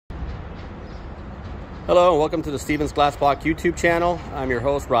Hello and welcome to the Stevens Glass Block YouTube channel. I'm your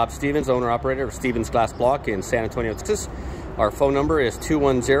host, Rob Stevens, owner-operator of Stevens Glass Block in San Antonio, Texas. Our phone number is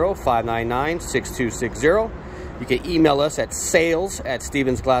 210-599-6260. You can email us at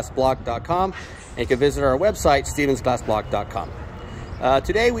sales@stevensglassblock.com, and you can visit our website, stevensglassblock.com.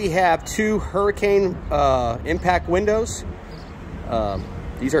 Today we have two hurricane impact windows.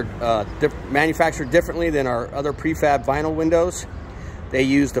 These are manufactured differently than our other prefab vinyl windows. They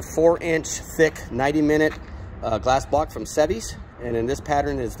use the 4-inch thick 90-minute glass block from Sevi's, and in this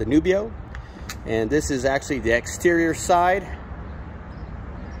pattern is the Nubio. And this is actually the exterior side,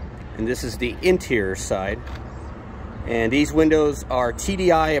 and this is the interior side. And these windows are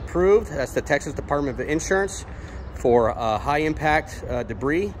TDI approved. That's the Texas Department of Insurance for high impact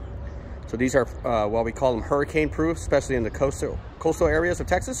debris. So these are what we call them hurricane proof, especially in the coastal areas of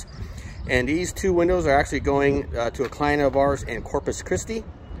Texas. And these two windows are actually going to a client of ours in Corpus Christi,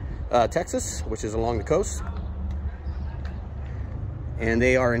 Texas, which is along the coast. And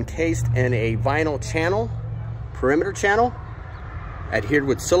they are encased in a vinyl channel, perimeter channel, adhered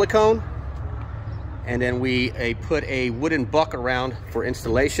with silicone. And then we put a wooden buck around for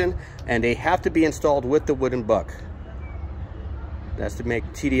installation, and they have to be installed with the wooden buck. That's to make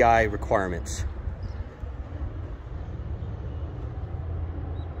TDI requirements.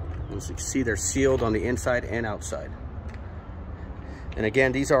 As you can see, they're sealed on the inside and outside. And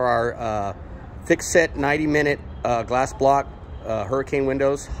again, these are our Thickset 90-minute glass block hurricane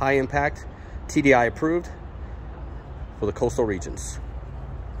windows, high impact, TDI approved for the coastal regions.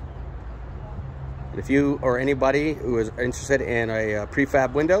 And if you or anybody who is interested in a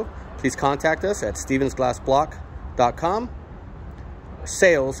prefab window, please contact us at stevensglassblock.com,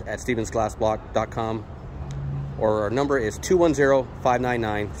 sales@stevensglassblock.com, or our number is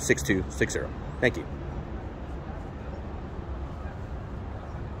 210-599-6260. Thank you.